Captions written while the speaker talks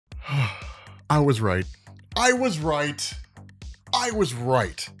I was right. I was right. I was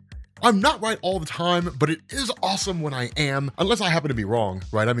right. I'm not right all the time, but it is awesome when I am, unless I happen to be wrong,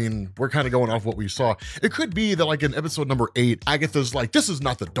 right? I mean, we're kind of going off what we saw. It could be that like in episode number 8, Agatha's like, this is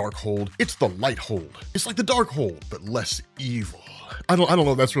not the Darkhold, it's the Lighthold. It's like the Darkhold, but less evil. I don't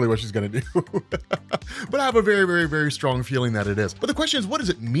know if that's really what she's gonna do. But I have a very, very, very strong feeling that it is. But the question is, what does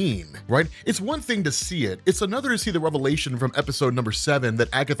it mean, right? It's one thing to see it. It's another to see the revelation from episode number 7 that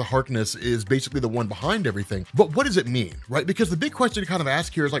Agatha Harkness is basically the one behind everything. But what does it mean, right? Because the big question to kind of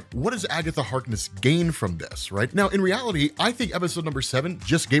ask here is like, what does Agatha Harkness gain from this, right? Now, in reality, I think episode number 7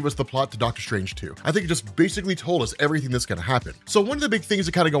 just gave us the plot to Doctor Strange 2. I think it just basically told us everything that's gonna happen. So one of the big things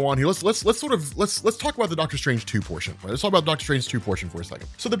that kind of go on here, let's talk about the Doctor Strange 2 portion, right? Let's talk about Doctor Strange 2 portion for a second.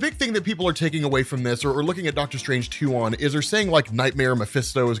 So the big thing that people are taking away from this or looking at Doctor Strange 2 on is they're saying like Nightmare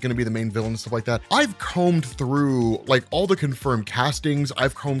Mephisto is going to be the main villain and stuff like that. I've combed through like all the confirmed castings.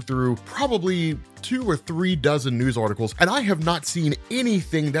 I've combed through probably 2 or 3 dozen news articles, and I have not seen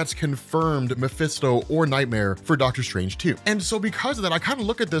anything that's confirmed Mephisto or Nightmare for Doctor Strange 2. And so because of that, I kind of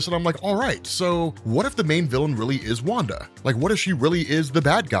look at this and I'm like, all right, so what if the main villain really is Wanda? Like, what if she really is the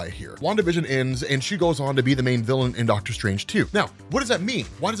bad guy here? WandaVision ends and she goes on to be the main villain in Doctor Strange 2. Now, what does that mean?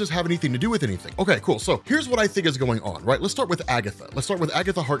 Why does this have anything to do with anything? Okay, cool. So here's what I think is going on, right? Let's start with Agatha. Let's start with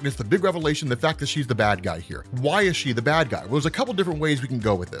Agatha Harkness, the big revelation, the fact that she's the bad guy here. Why is she the bad guy? Well, there's a couple different ways we can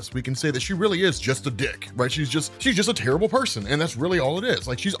go with this. We can say that she really is just a dick, right? She's just a terrible person, and that's really all it is.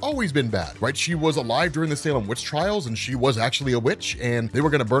 Like, she's always been bad, right? She was alive during the Salem witch trials, and she was actually a witch, and they were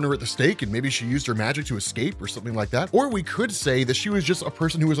gonna burn her at the stake, and maybe she used her magic to escape or something like that. Or we could say that she was just a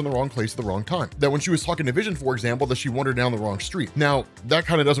person who was in the wrong place at the wrong time. That when she was talking to Vision, for example, that she wandered down the wrong street. Now, that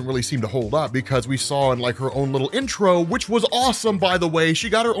kind of doesn't really seem to hold up because we saw in like her own little intro, which was awesome, by the way. She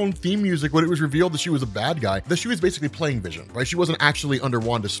got her own theme music when it was revealed that she was a bad guy, that she was basically playing Vision, right? She wasn't actually under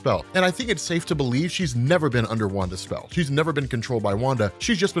Wanda's spell. And I think it's safe to believe she's never been under Wanda's spell. She's never been controlled by Wanda.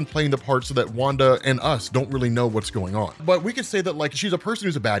 She's just been playing the part so that Wanda and us don't really know what's going on. But we could say that like she's a person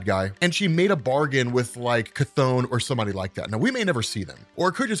who's a bad guy and she made a bargain with like Chthon or somebody like that. Now we may never see them, or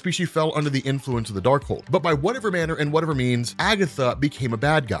it could just be she fell under the influence of the Darkhold. But by whatever manner and whatever means, Agatha became a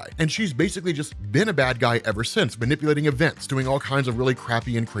bad guy, and she's basically just been a bad guy ever since, manipulating events, doing all kinds of really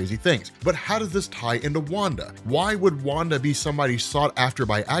crappy and crazy things. But how does this tie into Wanda? Why would Wanda be somebody sought after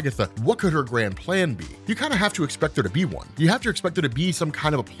by Agatha? What could her grand plan be? You kind of have to expect there to be one. You have to expect there to be some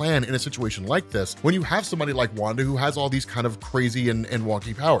kind of a plan in a situation like this when you have somebody like Wanda who has all these kind of crazy and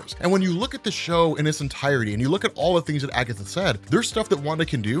wonky powers. And when you look at the show in its entirety and you look at all the things that Agatha said, there's stuff that Wanda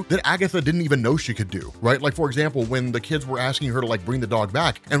can do that Agatha didn't even know she could do, right? Like for example, when the kids were asking her to like bring the dog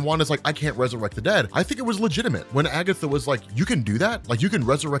back and Wanda's like, I can't resurrect the dead. I think it was legitimate when Agatha was like, you can do that? Like you can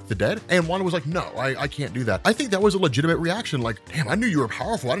resurrect the dead? And Wanda was like, no, I can't do that. I think that was a legitimate reaction. Like, damn, I knew you were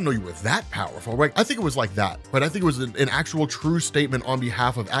powerful. I didn't know you were that powerful, right? I think it was like that, but I think it was an actual true statement on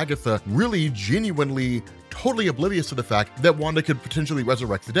behalf of Agatha, really genuinely totally oblivious to the fact that Wanda could potentially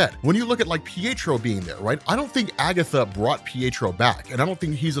resurrect the dead. When you look at like Pietro being there, right? I don't think Agatha brought Pietro back, and I don't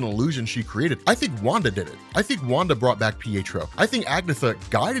think he's an illusion she created. I think Wanda did it. I think Wanda brought back Pietro. I think Agatha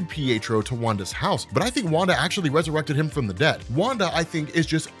guided Pietro to Wanda's house, but I think Wanda actually resurrected him from the dead. Wanda, I think, is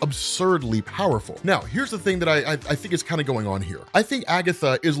just absurdly powerful. Now, here's the thing that I think is kind of going on here. I think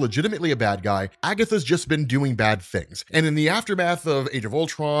Agatha is legitimately a bad guy. Agatha's just been doing bad things. And in the aftermath of Age of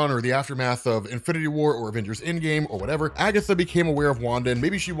Ultron or the aftermath of Infinity War or Avengers Endgame or whatever, Agatha became aware of Wanda and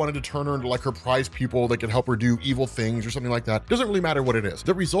maybe she wanted to turn her into like her prize pupil that could help her do evil things or something like that. Doesn't really matter what it is.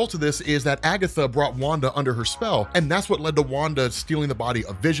 The result of this is that Agatha brought Wanda under her spell, and that's what led to Wanda stealing the body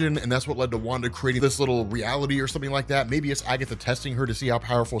of Vision, and that's what led to Wanda creating this little reality or something like that. Maybe it's Agatha testing her to see how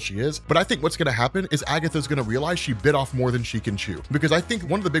powerful she is. But I think what's going to happen is Agatha's going to realize she bit off more than she can chew. Because I think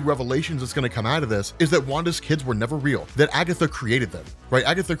one of the big revelations that's going to come out of this is that Wanda's kids were never real, that Agatha created them, right?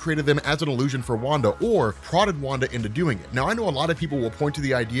 Agatha created them as an illusion for Wanda, or prodded Wanda into doing it. Now, I know a lot of people will point to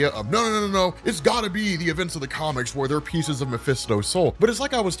the idea of, no, it's gotta be the events of the comics where they're pieces of Mephisto's soul. But it's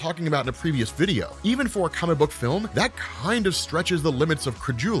like I was talking about in a previous video. Even for a comic book film, that kind of stretches the limits of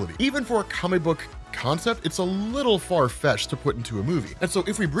credulity. Even for a comic book concept, it's a little far-fetched to put into a movie. And so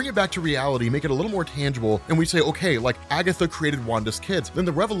if we bring it back to reality, make it a little more tangible, and we say, okay, like Agatha created Wanda's kids, then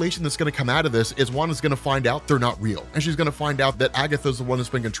the revelation that's going to come out of this is Wanda's going to find out they're not real. And she's going to find out that Agatha's the one that's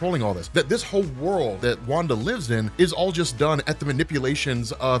been controlling all this, that this whole world that Wanda lives in is all just done at the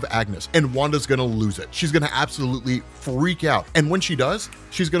manipulations of Agnes, and Wanda's going to lose it. She's going to absolutely freak out. And when she does,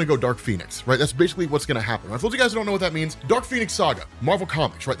 she's going to go Dark Phoenix, right? That's basically what's going to happen. For those of you guys who don't know what that means, Dark Phoenix Saga, Marvel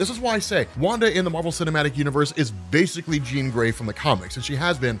Comics, right? This is why I say Wanda in the Marvel Marvel Cinematic Universe is basically Jean Grey from the comics, and she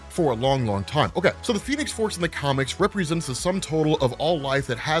has been for a long, long time. Okay, so the Phoenix Force in the comics represents the sum total of all life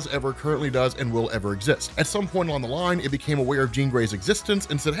that has ever, currently does, and will ever exist. At some point along the line, it became aware of Jean Grey's existence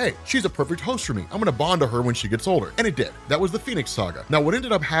and said, hey, she's a perfect host for me. I'm gonna bond to her when she gets older. And it did. That was the Phoenix Saga. Now, what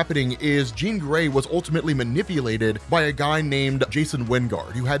ended up happening is Jean Grey was ultimately manipulated by a guy named Jason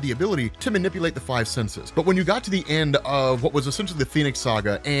Wingard, who had the ability to manipulate the five senses. But when you got to the end of what was essentially the Phoenix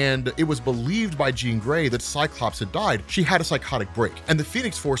Saga, and it was believed by Jean Grey that Cyclops had died, she had a psychotic break, and the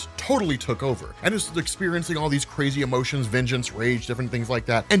Phoenix Force totally took over and is experiencing all these crazy emotions, vengeance, rage, different things like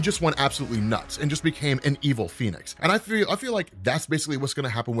that, and just went absolutely nuts and just became an evil Phoenix. And I feel like that's basically what's going to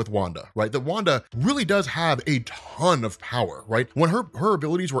happen with Wanda, right? That Wanda really does have a ton of power, right? When her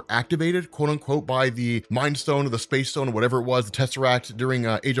abilities were activated, quote unquote, by the Mind Stone or the Space Stone or whatever it was, the Tesseract during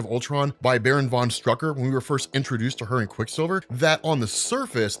Age of Ultron by Baron von Strucker, when we were first introduced to her in Quicksilver, that on the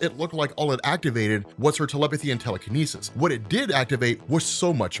surface, it looked like all it activated was her telepathy and telekinesis. What it did activate was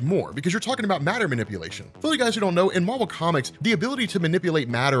so much more, because you're talking about matter manipulation. For those guys who don't know, in Marvel Comics, the ability to manipulate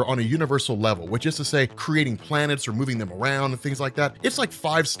matter on a universal level, which is to say creating planets or moving them around and things like that, it's like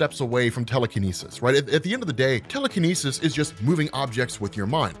 5 steps away from telekinesis, right? At the end of the day, telekinesis is just moving objects with your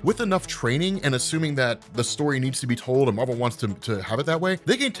mind. With enough training and assuming that the story needs to be told and Marvel wants to have it that way,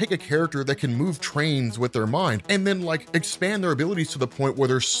 they can take a character that can move trains with their mind and then like expand their abilities to the point where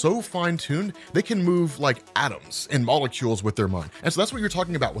they're so fine-tuned, they can move like atoms and molecules with their mind. And so that's what you're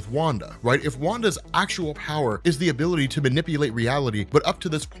talking about with Wanda, right? If Wanda's actual power is the ability to manipulate reality, but up to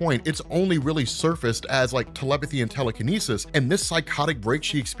this point, it's only really surfaced as like telepathy and telekinesis, and this psychotic break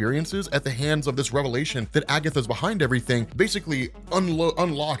she experiences at the hands of this revelation that Agatha's behind everything basically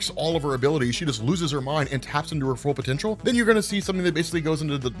unlocks all of her abilities. She just loses her mind and taps into her full potential. Then you're going to see something that basically goes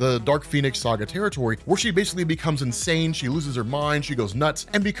into the Dark Phoenix Saga territory, where she basically becomes insane, she loses her mind, she goes nuts,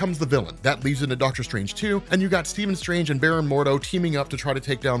 and becomes the villain. That leads into Doctor Strange 2, and you got Stephen Strange and Baron Mordo teaming up to try to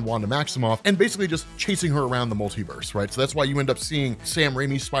take down Wanda Maximoff and basically just chasing her around the multiverse, right? So that's why you end up seeing Sam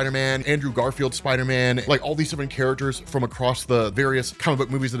Raimi's Spider-Man, Andrew Garfield's Spider-Man, like all these different characters from across the various comic book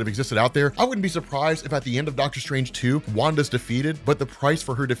movies that have existed out there. I wouldn't be surprised if at the end of Doctor Strange 2, Wanda's defeated, but the price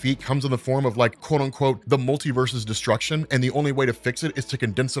for her defeat comes in the form of like, quote unquote, the multiverse's destruction, and the only way to fix it is to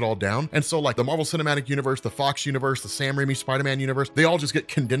condense it all down. And so like the Marvel Cinematic Universe, the Fox universe, the Sam Raimi Spider-Man universe, they all just get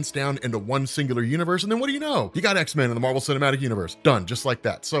condensed down into one singular universe, and then what do you know? You got X-Men in the Marvel Cinematic Universe. Done, just like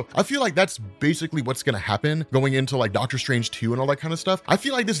that. So I feel like that's basically what's gonna happen going into like Doctor Strange 2 and all that kind of stuff. I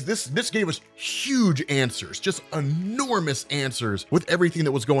feel like this gave us huge answers, just enormous answers with everything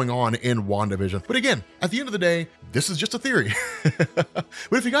that was going on in WandaVision. But again, at the end of the day, this is just a theory. But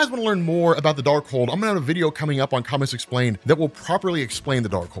if you guys want to learn more about the Darkhold, I'm gonna have a video coming up on Comics Explained that will properly explain the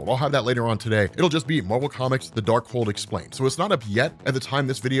Darkhold. I'll have that later on today. It'll just be Marvel Comics, the Darkhold Explained. So it's not up yet at the time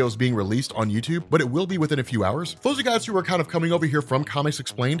this video is being released on YouTube, but it will be within a few hours. For those of you guys who are kind of coming over here from Comics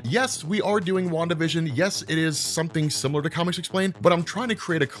Explained, yes, we are doing WandaVision. Yes, it is something similar to Comics Explained, but I'm trying to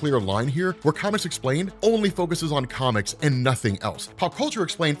create a clear line here where Comics Explained only focuses on comics and nothing else. Pop Culture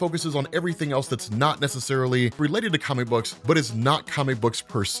Explained focuses on everything else that's not necessarily related to comic books, but is not comic books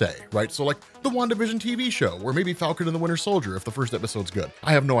per se, right? So like the WandaVision TV show, or maybe Falcon and the Winter Soldier if the first episode's good.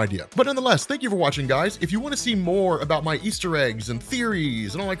 I have no idea. But nonetheless, thank you for watching, guys. If you want to see more about my Easter eggs and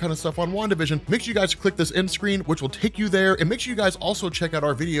theories and all that kind of stuff on WandaVision, make sure you guys click this end screen, which will take you there, and make sure you guys also check out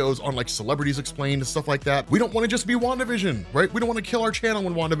our videos on like Celebrities Explained and stuff like that. We don't want to just be WandaVision, right? We don't want to kill our channel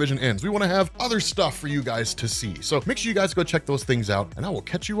when WandaVision ends. We want to have other stuff for you guys to see. So make sure you guys go check those things out, and I will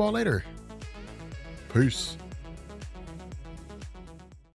catch you all later. Peace.